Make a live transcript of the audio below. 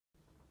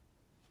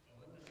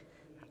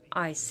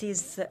I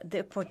seize the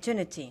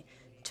opportunity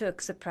to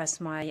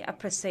express my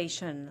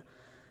appreciation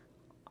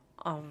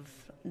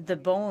of the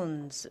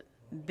bonds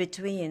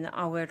between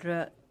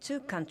our two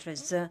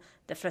countries,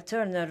 the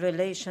fraternal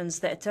relations,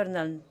 the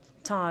eternal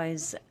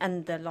ties,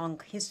 and the long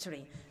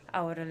history.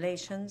 Our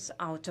relations,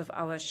 out of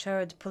our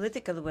shared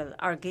political will,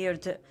 are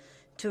geared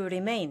to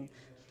remain,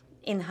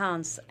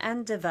 enhance,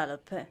 and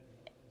develop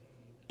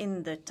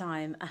in the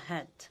time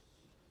ahead.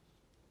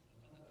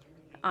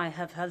 I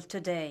have held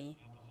today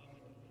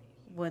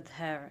with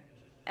Her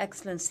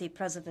Excellency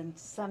President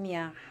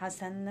Samia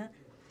Hassan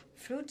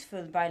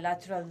fruitful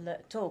bilateral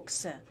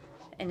talks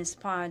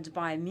inspired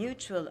by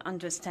mutual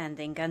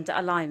understanding and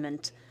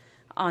alignment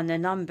on a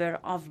number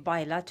of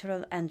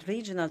bilateral and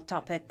regional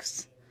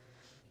topics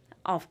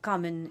of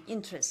common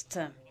interest.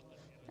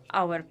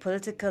 Our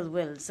political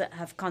wills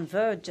have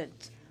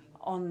converged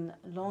on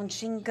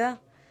launching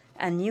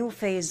a new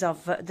phase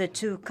of the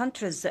two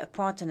countries'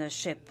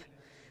 partnership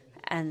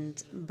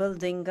and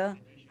building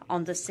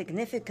on the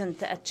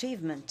significant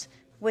achievement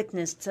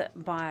witnessed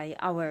by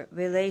our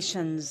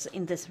relations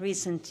in these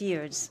recent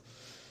years,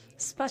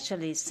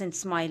 especially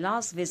since my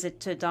last visit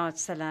to Dar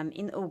es Salaam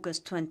in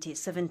August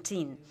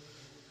 2017.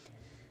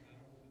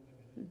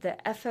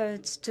 The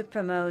efforts to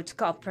promote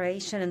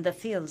cooperation in the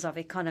fields of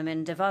economy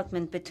and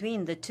development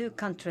between the two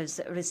countries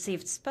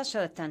received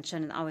special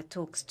attention in our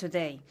talks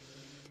today.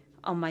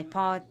 On my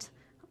part,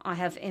 I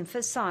have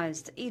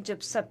emphasized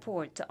Egypt's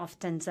support of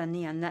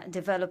Tanzanian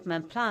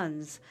development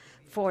plans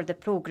for the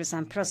progress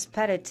and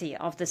prosperity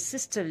of the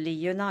sisterly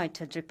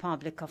United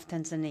Republic of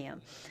Tanzania.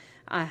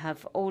 I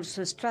have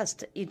also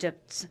stressed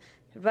Egypt's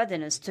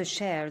readiness to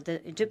share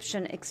the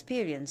Egyptian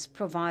experience,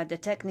 provide the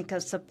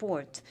technical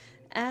support,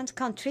 and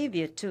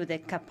contribute to the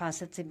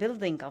capacity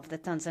building of the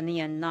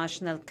Tanzanian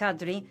national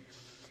cadre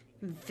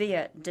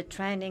via the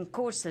training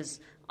courses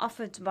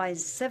offered by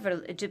several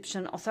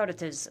Egyptian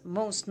authorities,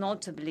 most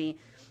notably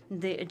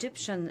the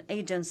Egyptian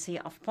Agency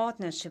of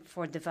Partnership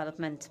for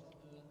Development.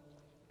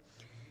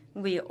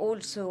 We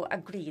also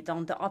agreed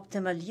on the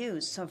optimal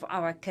use of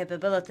our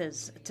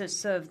capabilities to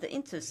serve the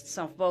interests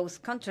of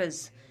both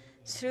countries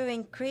through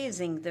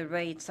increasing the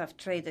rates of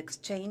trade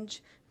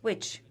exchange,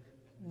 which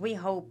we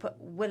hope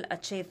will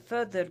achieve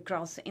further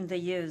growth in the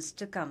years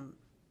to come,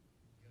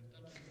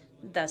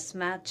 thus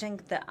matching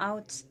the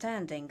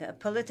outstanding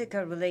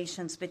political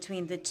relations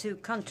between the two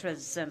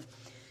countries.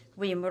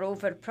 We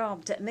moreover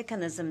probed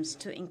mechanisms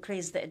to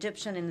increase the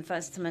Egyptian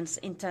investments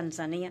in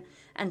Tanzania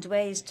and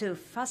ways to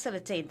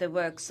facilitate the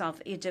works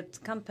of Egypt's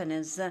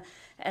companies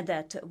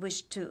that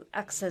wish to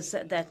access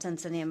the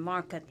Tanzanian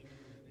market.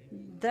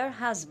 There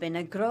has been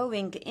a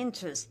growing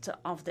interest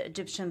of the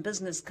Egyptian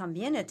business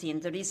community in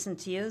the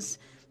recent years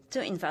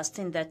to invest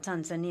in the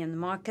Tanzanian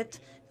market,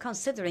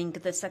 considering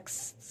the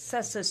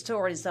success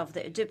stories of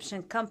the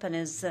Egyptian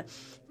companies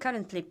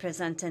currently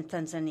present in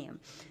Tanzania.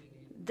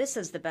 This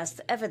is the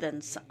best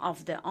evidence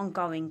of the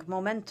ongoing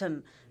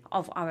momentum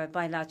of our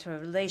bilateral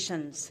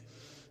relations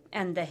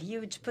and the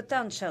huge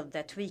potential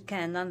that we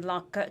can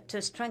unlock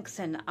to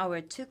strengthen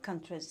our two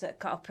countries'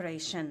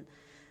 cooperation.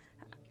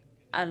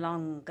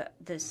 Along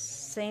the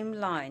same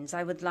lines,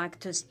 I would like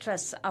to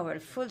stress our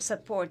full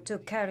support to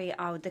carry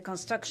out the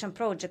construction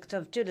project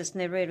of Julius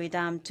Nyerere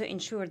Dam to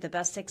ensure the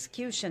best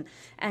execution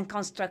and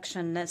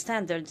construction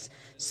standards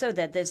so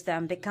that this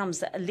dam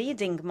becomes a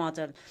leading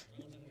model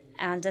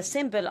and a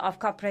symbol of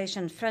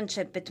cooperation and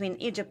friendship between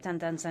Egypt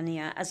and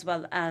Tanzania, as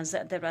well as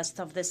the rest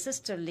of the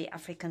sisterly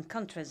African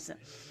countries.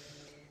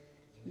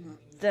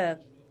 The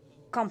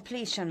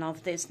completion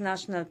of this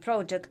national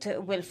project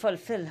will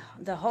fulfill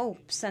the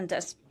hopes and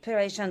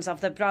aspirations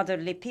of the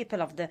brotherly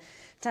people of the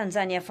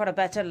Tanzania for a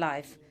better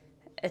life.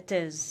 It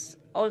is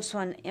also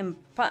an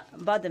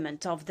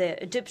embodiment of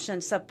the Egyptian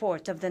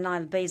support of the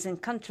Nile Basin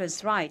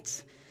countries'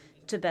 rights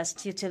to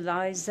best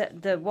utilize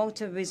the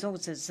water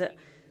resources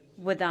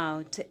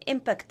without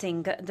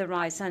impacting the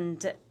rights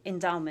and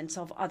endowments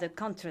of other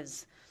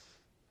countries.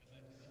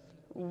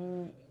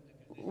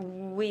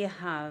 We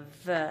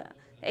have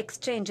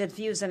exchanged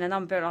views on a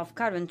number of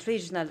current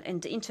regional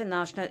and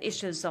international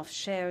issues of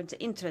shared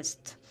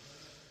interest.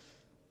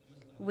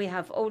 We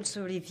have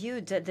also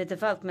reviewed the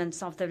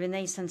developments of the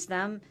Renaissance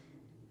Dam,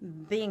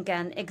 being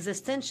an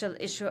existential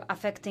issue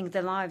affecting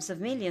the lives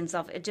of millions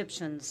of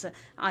Egyptians.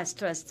 I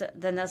stressed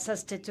the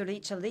necessity to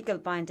reach a legal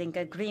binding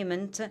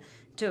agreement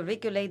to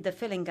regulate the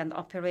filling and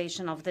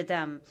operation of the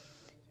dam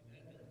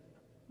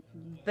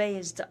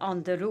based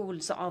on the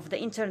rules of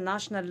the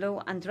international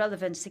law and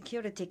relevant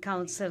Security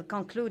Council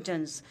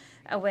conclusions,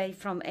 away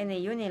from any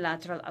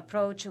unilateral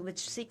approach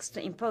which seeks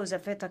to impose a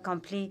fait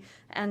accompli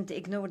and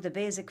ignore the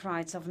basic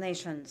rights of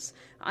nations.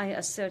 I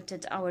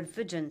asserted our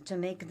vision to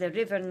make the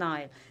River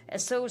Nile a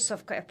source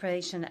of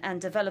cooperation and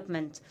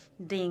development,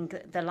 being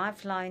the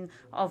lifeline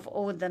of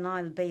all the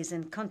Nile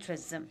Basin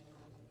countries.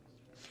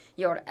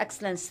 Your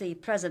Excellency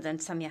President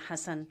Samia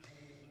Hassan,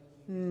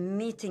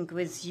 Meeting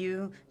with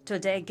you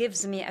today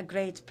gives me a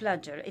great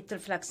pleasure. It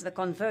reflects the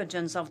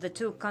convergence of the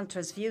two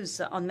countries' views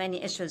on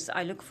many issues.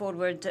 I look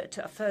forward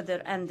to a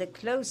further and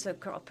closer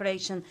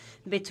cooperation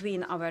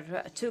between our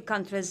two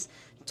countries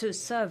to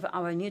serve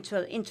our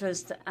mutual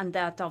interest and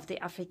that of the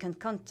African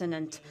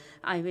continent.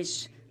 I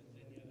wish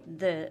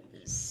the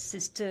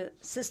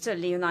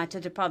sisterly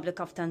United Republic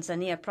of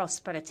Tanzania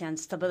prosperity and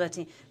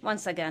stability.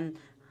 Once again,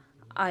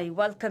 I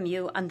welcome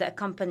you and the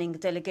accompanying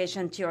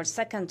delegation to your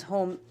second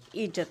home,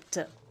 Egypt.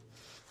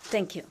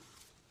 Thank you.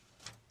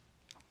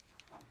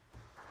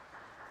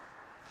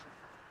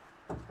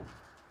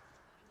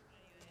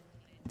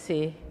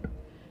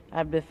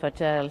 Abdel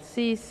Fattah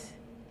al-Sisi,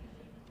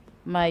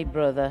 my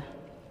brother,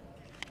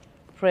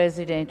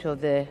 President of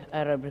the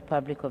Arab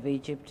Republic of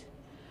Egypt,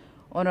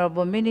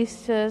 honorable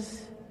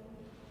ministers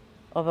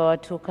of our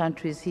two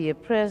countries here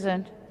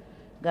present,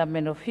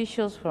 government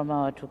officials from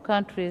our two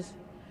countries,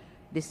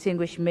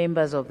 distinguished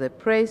members of the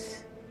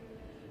press,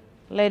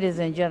 ladies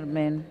and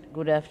gentlemen,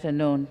 good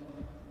afternoon.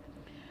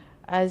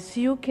 As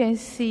you can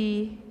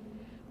see,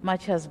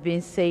 much has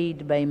been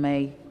said by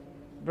my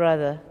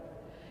brother,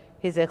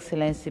 His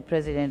Excellency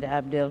President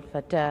Abdel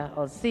Fattah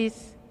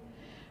al-Sisi.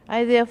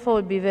 I therefore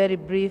will be very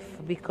brief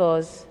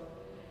because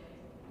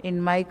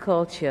in my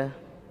culture,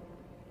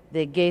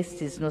 the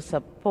guest is not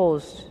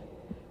supposed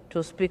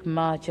to speak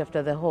much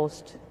after the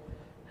host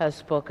has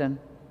spoken.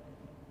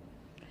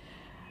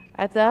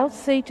 At the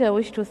outset, I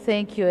wish to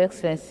thank Your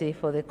Excellency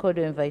for the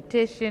cordial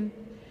invitation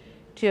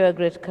to your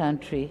great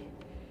country.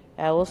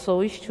 I also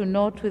wish to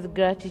note with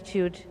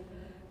gratitude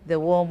the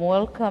warm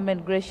welcome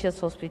and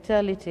gracious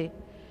hospitality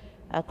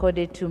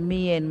accorded to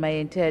me and my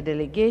entire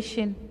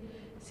delegation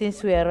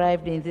since we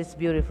arrived in this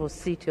beautiful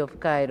city of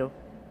Cairo.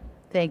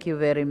 Thank you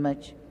very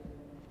much.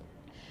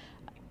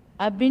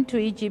 I've been to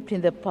Egypt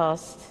in the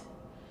past,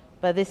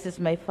 but this is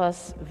my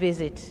first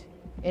visit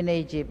in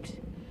Egypt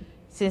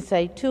since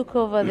I took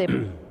over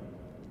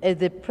as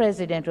the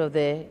President of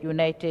the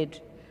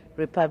United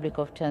Republic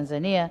of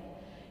Tanzania,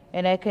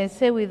 and I can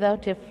say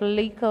without a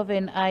flick of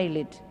an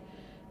eyelid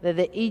that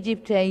the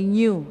Egypt I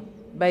knew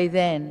by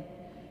then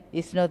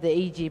is not the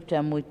Egypt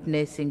I'm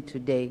witnessing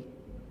today.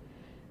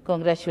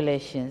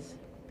 Congratulations.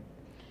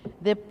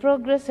 The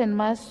progress and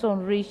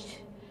milestone reached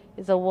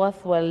is a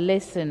worthwhile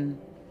lesson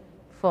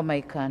for my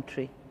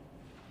country.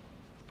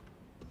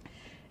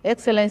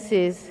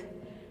 Excellencies,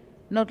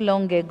 not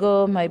long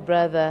ago, my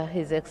brother,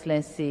 His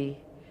Excellency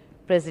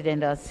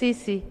President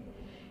al-Sisi,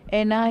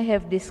 and I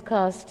have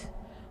discussed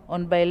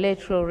on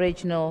bilateral,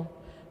 regional,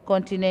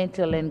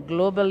 continental, and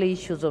global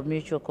issues of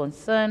mutual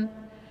concern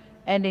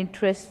and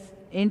interest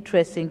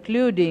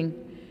including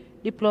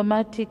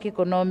diplomatic,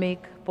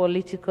 economic,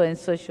 political, and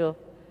social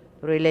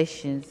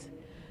relations,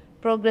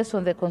 progress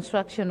on the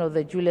construction of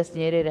the Julius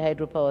Nyerere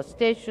hydropower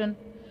station,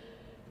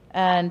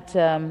 and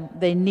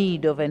the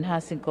need of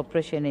enhancing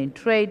cooperation in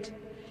trade,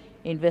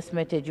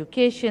 investment,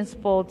 education,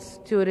 sports,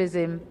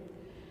 tourism,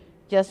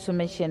 just to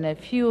mention a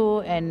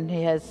few, and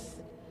he has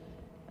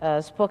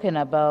spoken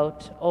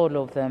about all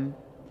of them.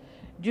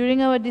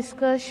 During our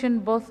discussion,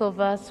 both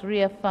of us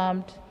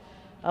reaffirmed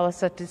our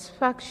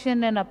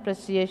satisfaction and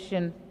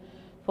appreciation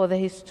for the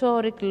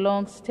historic,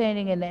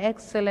 long-standing, and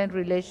excellent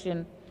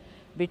relation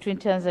between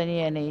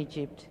Tanzania and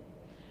Egypt.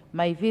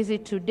 My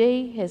visit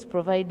today has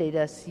provided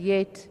us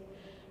yet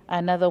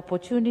another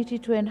opportunity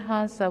to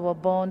enhance our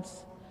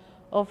bonds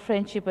of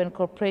friendship and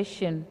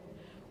cooperation,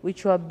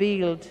 which were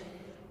built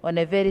on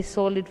a very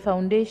solid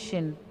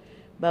foundation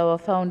by our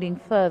founding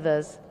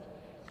fathers,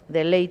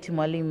 the late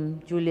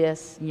Mwalimu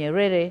Julius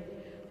Nyerere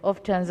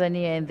of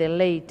Tanzania and the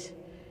late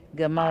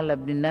Gamal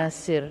Abdel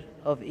Nasser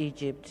of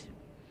Egypt.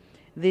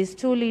 These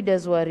two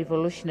leaders were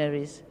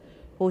revolutionaries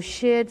who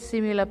shared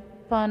similar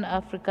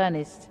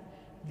Pan-Africanist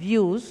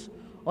views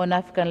on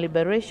African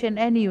liberation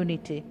and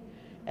unity,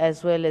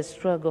 as well as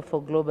struggle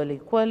for global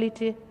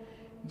equality,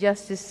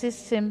 justice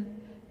system,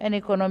 and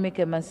economic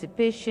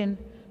emancipation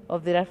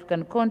of the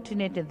African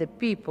continent and the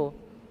people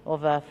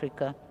of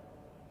Africa.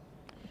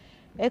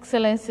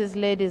 Excellencies,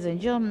 ladies and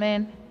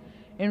gentlemen,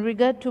 in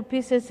regard to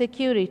peace and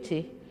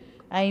security,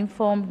 I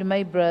informed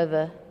my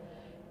brother,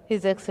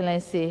 His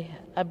Excellency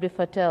Abdel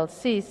Fattah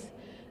al-Sisi,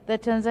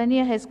 that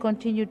Tanzania has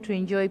continued to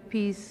enjoy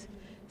peace,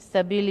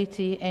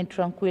 stability, and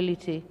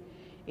tranquility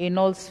in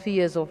all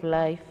spheres of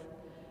life,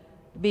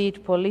 be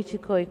it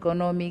political,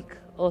 economic,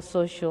 or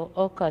social,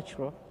 or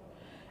cultural.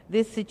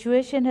 This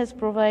situation has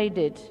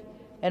provided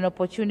an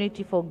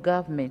opportunity for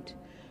government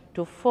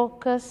to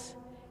focus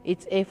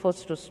its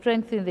efforts to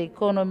strengthen the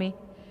economy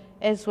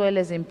as well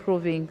as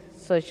improving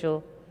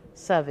social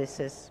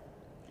services.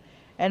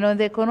 And on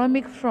the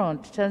economic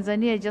front,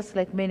 Tanzania, just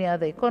like many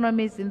other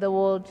economies in the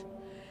world,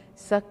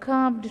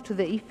 succumbed to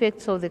the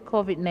effects of the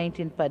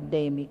COVID-19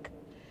 pandemic.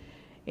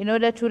 In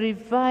order to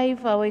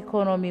revive our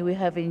economy, we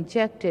have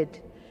injected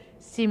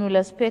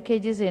stimulus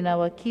packages in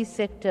our key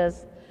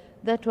sectors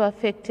that were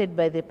affected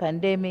by the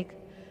pandemic,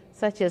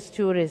 such as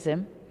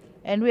tourism,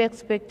 and we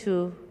expect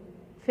to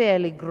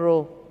fairly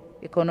grow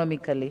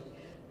economically.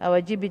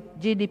 Our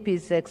GDP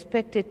is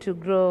expected to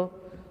grow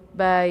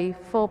by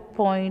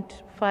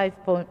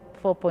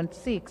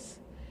 4.6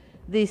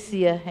 this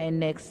year and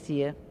next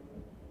year.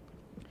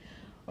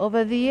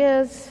 Over the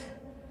years,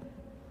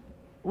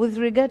 with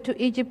regard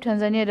to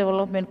Egypt-Tanzania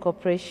Development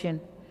Cooperation,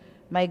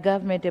 my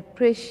government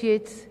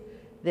appreciates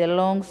the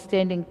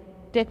long-standing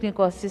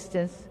technical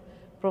assistance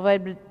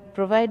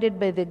provided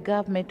by the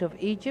government of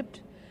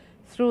Egypt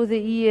through the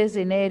years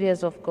in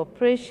areas of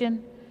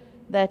cooperation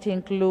that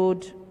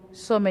include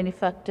so many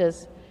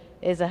factors,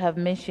 as I have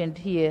mentioned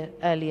here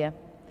earlier.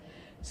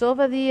 So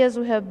over the years,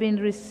 we have been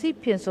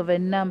recipients of a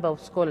number of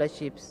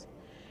scholarships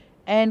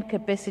and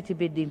capacity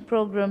building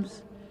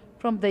programs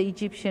from the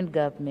Egyptian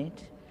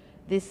government.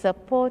 This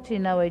support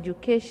in our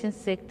education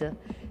sector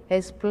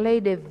has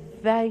played a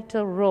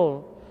vital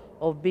role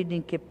of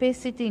building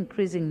capacity,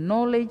 increasing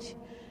knowledge,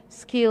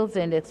 skills,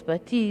 and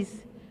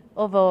expertise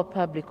of our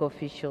public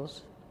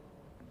officials.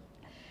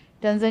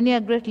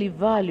 Tanzania greatly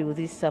values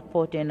this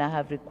support, and I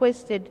have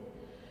requested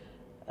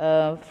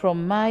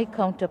from my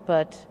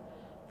counterpart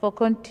for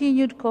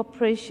continued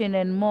cooperation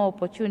and more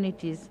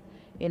opportunities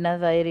in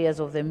other areas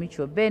of the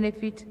mutual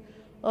benefit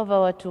of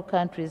our two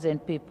countries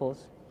and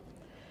peoples.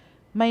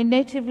 My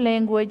native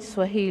language,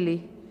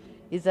 Swahili,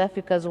 is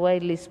Africa's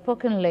widely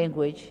spoken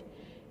language,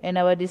 and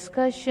our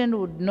discussion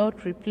would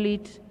not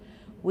replete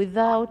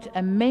without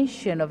a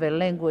mention of a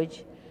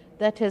language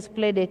that has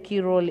played a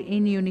key role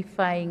in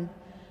unifying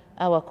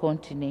our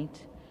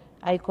continent.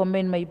 I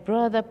commend my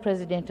brother,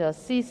 President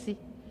Al-Sisi,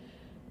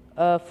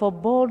 for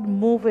bold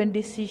move and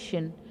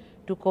decision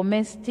to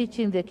commence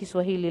teaching the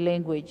Kiswahili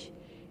language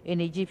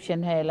in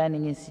Egyptian higher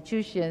learning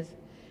institutions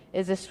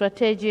as a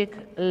strategic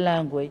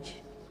language.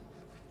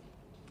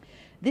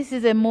 This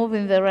is a move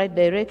in the right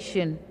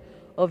direction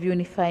of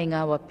unifying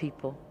our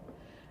people.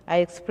 I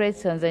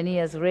express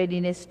Tanzania's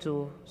readiness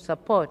to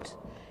support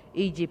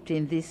Egypt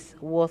in this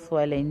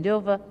worthwhile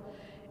endeavor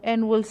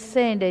and will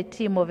send a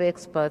team of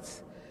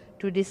experts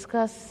to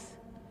discuss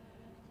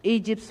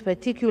Egypt's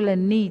particular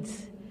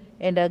needs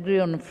and agree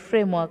on a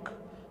framework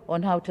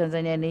on how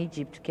Tanzania and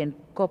Egypt can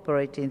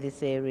cooperate in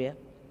this area.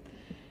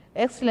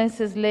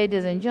 Excellencies,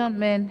 ladies and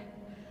gentlemen,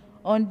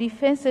 on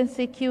defense and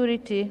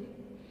security,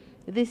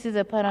 this is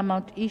a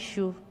paramount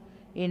issue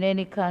in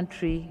any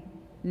country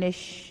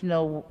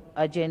national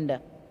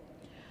agenda.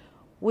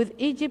 With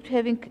Egypt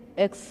having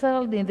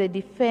excelled in the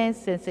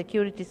defense and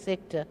security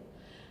sector,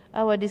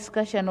 our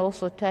discussion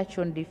also touched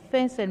on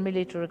defense and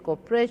military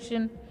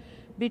cooperation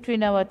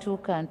between our two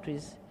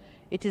countries.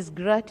 It is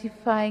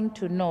gratifying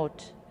to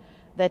note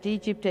that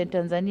Egypt and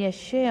Tanzania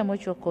share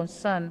mutual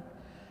concern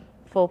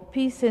for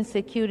peace and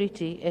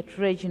security at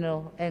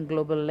regional and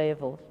global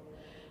levels.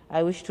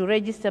 I wish to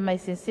register my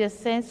sincere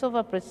sense of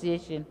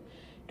appreciation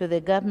to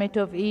the government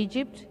of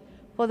Egypt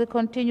for the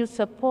continued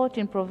support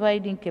in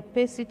providing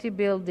capacity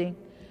building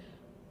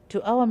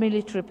to our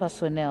military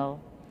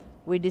personnel.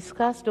 We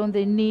discussed on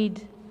the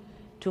need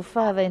to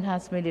further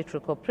enhance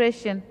military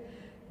cooperation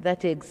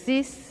that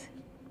exists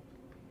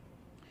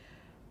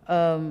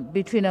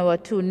between our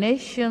two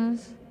national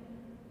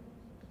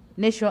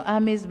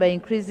armies by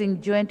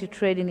increasing joint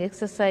training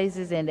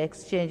exercises and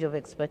exchange of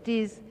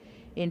expertise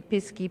in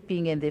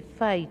peacekeeping and the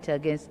fight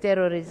against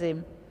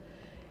terrorism,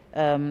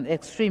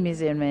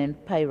 extremism,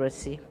 and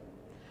piracy.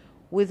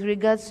 With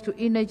regards to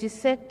energy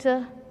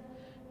sector,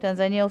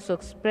 Tanzania also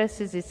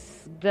expresses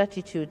its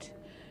gratitude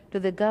to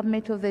the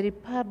government of the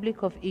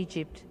Republic of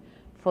Egypt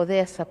for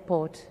their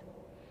support.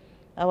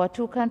 Our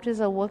two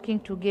countries are working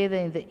together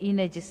in the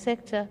energy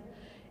sector.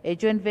 A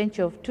joint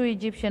venture of two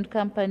Egyptian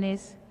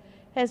companies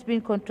has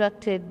been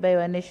contracted by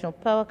our national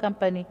power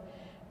company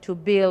to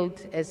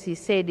build, as he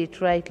said it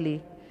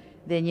rightly,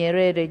 the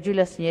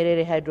Julius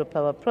Nyerere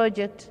hydropower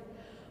project,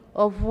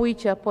 of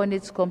which upon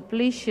its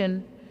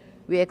completion,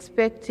 we're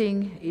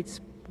expecting it's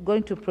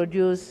going to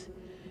produce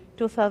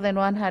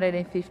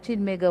 2,115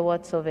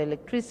 megawatts of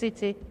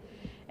electricity,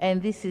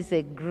 and this is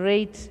a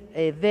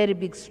very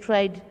big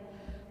stride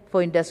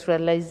for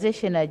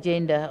industrialization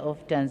agenda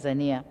of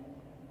Tanzania.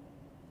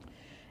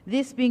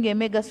 This being a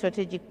mega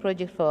strategic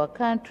project for our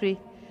country,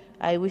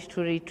 I wish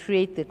to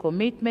reiterate the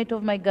commitment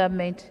of my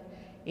government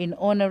in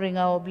honoring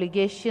our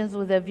obligations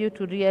with a view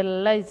to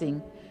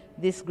realizing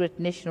this great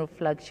national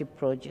flagship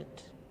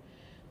project.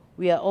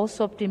 We are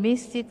also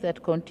optimistic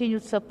that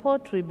continued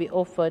support will be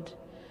offered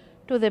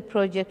to the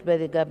project by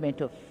the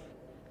government of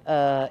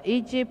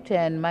Egypt,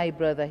 and my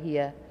brother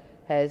here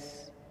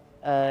has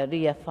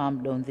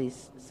reaffirmed on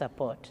this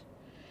support.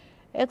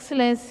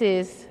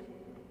 Excellencies,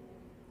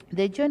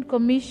 the Joint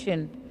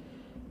Commission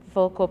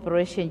for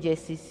Cooperation,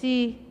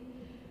 JCC,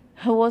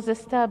 was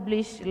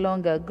established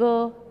long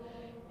ago,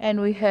 and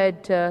we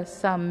had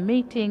some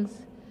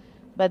meetings,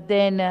 but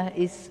then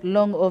it's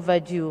long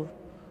overdue.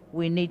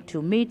 We need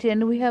to meet,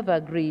 and we have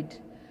agreed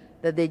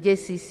that the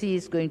JCC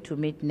is going to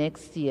meet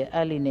next year,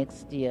 early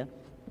next year.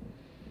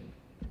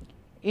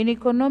 In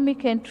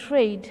economic and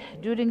trade,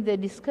 during the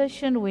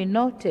discussion, we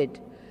noted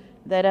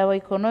that our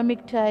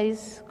economic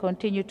ties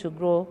continue to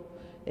grow,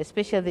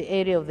 especially the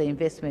area of the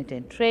investment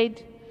and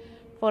trade.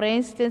 For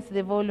instance,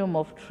 the volume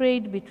of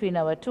trade between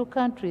our two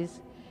countries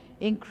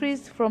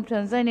increased from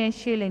Tanzanian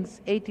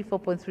shillings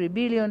 84.3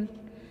 billion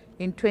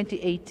in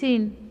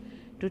 2018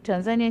 to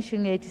Tanzanian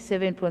shilling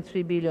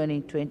 87.3 billion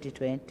in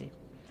 2020.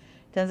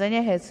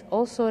 Tanzania has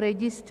also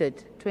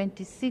registered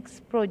 26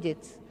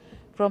 projects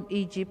from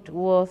Egypt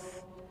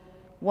worth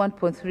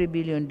 $1.3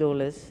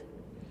 billion,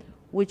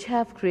 which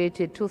have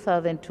created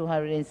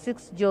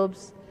 2,206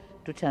 jobs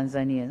to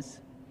Tanzanians.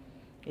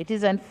 It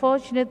is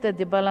unfortunate that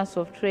the balance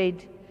of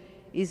trade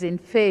is in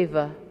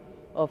favor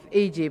of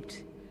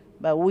Egypt,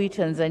 but we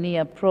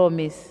Tanzania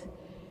promise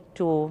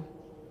to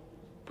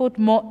put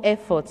more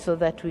effort so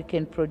that we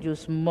can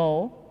produce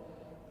more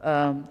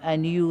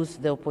and use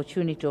the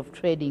opportunity of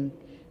trading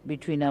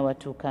between our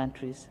two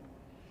countries.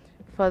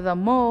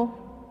 Furthermore,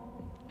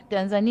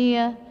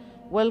 Tanzania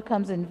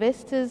welcomes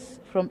investors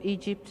from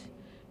Egypt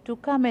to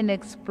come and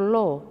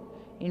explore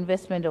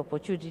investment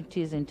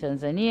opportunities in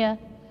Tanzania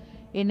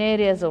in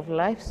areas of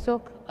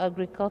livestock,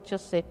 agriculture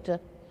sector,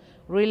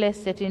 real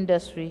estate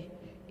industry,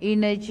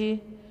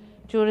 energy,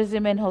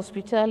 tourism and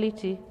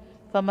hospitality,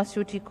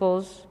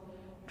 pharmaceuticals,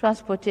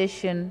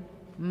 transportation,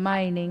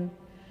 mining,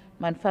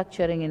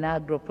 manufacturing and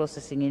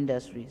agro-processing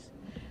industries.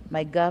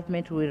 My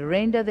government will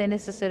render the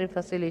necessary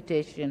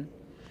facilitation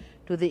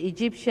to the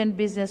Egyptian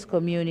business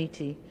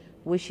community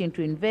wishing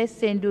to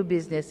invest and do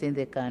business in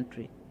the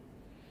country.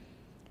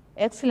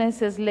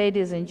 Excellencies,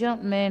 ladies and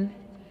gentlemen,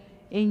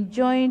 in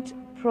joint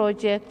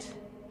project,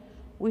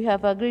 we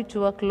have agreed to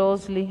work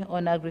closely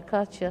on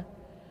agriculture,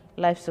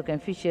 livestock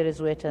and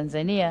fisheries, where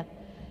Tanzania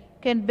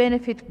can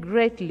benefit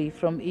greatly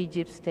from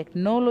Egypt's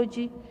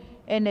technology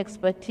and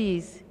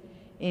expertise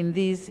in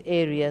these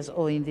areas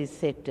or in these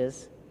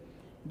sectors.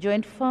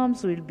 Joint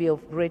farms will be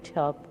of great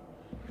help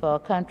for our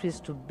countries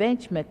to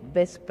benchmark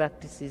best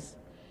practices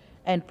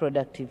and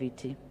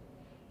productivity.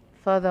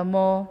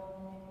 Furthermore,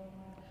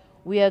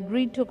 we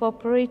agreed to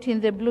cooperate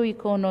in the blue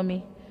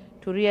economy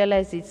to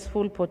realize its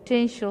full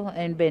potential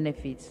and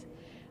benefits.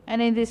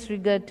 And in this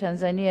regard,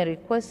 Tanzania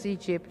requests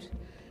Egypt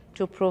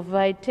to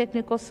provide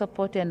technical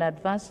support and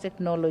advanced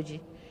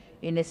technology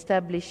in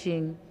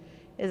establishing,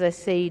 as I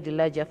said,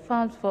 larger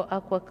farms for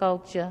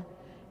aquaculture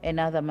and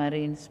other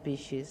marine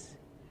species.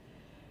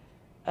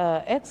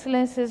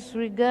 Excellencies,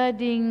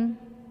 regarding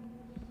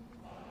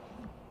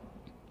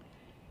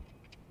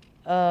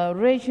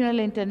regional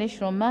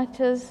international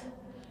matters,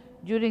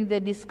 during the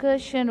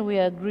discussion we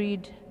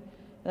agreed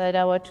that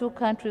our two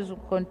countries will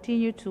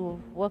continue to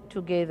work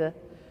together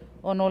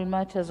on all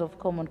matters of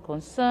common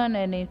concern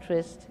and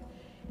interest,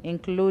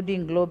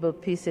 including global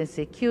peace and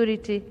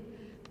security,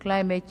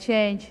 climate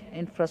change,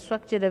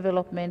 infrastructure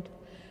development,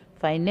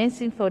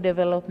 financing for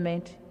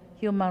development,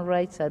 human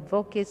rights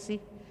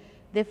advocacy,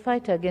 the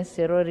fight against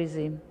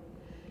terrorism,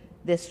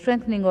 the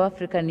strengthening of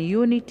African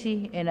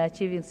unity and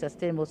achieving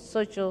sustainable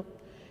social,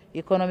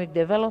 economic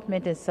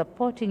development, and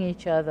supporting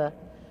each other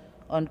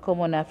on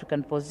common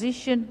African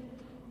position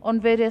on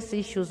various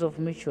issues of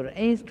mutual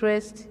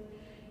interest,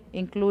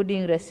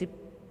 including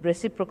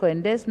reciprocal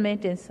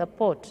endorsement and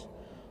support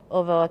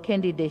of our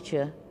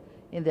candidature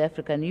in the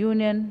African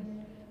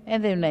Union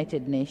and the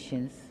United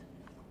Nations.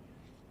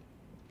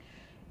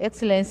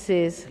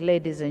 Excellencies,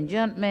 ladies and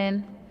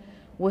gentlemen,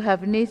 we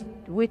have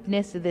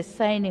witnessed the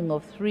signing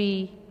of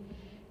 3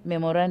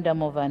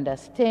 memorandum of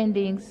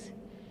understandings,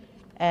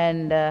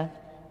 and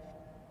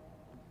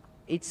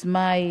it's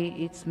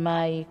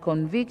my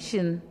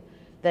conviction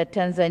that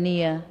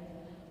Tanzania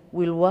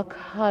will work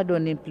hard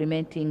on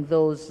implementing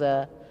those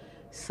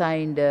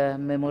signed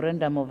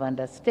memorandum of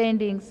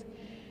understandings,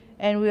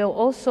 and we will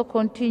also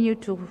continue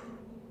to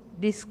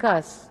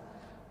discuss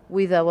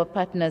with our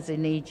partners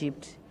in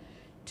Egypt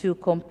to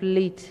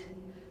complete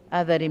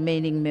other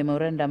remaining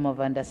memorandum of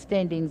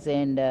understandings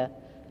and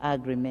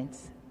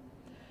agreements.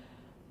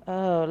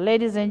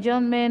 Ladies and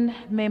gentlemen,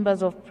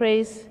 members of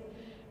press,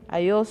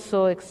 I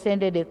also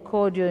extended a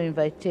cordial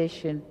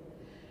invitation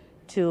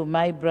to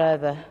my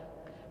brother,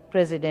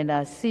 President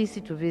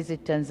Al-Sisi, to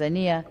visit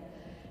Tanzania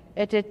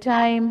at a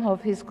time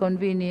of his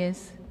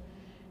convenience.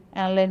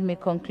 And let me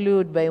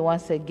conclude by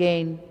once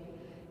again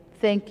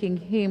thanking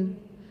him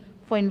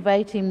for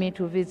inviting me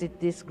to visit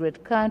this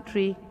great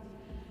country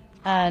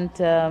and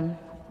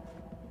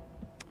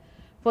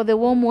for the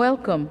warm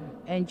welcome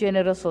and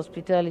generous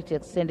hospitality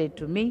extended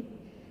to me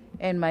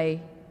and my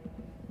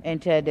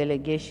entire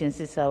delegation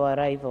since our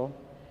arrival.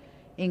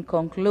 In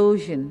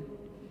conclusion,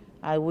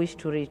 I wish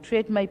to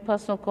reiterate my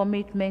personal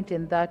commitment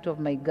and that of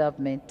my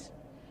government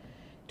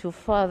to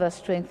further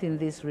strengthen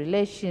these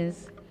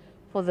relations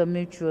for the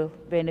mutual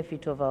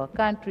benefit of our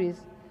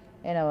countries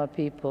and our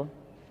people.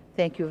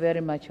 Thank you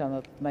very much,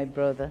 my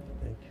brother.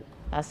 Thank you.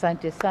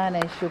 Asante sana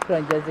and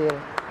shukran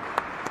jazira.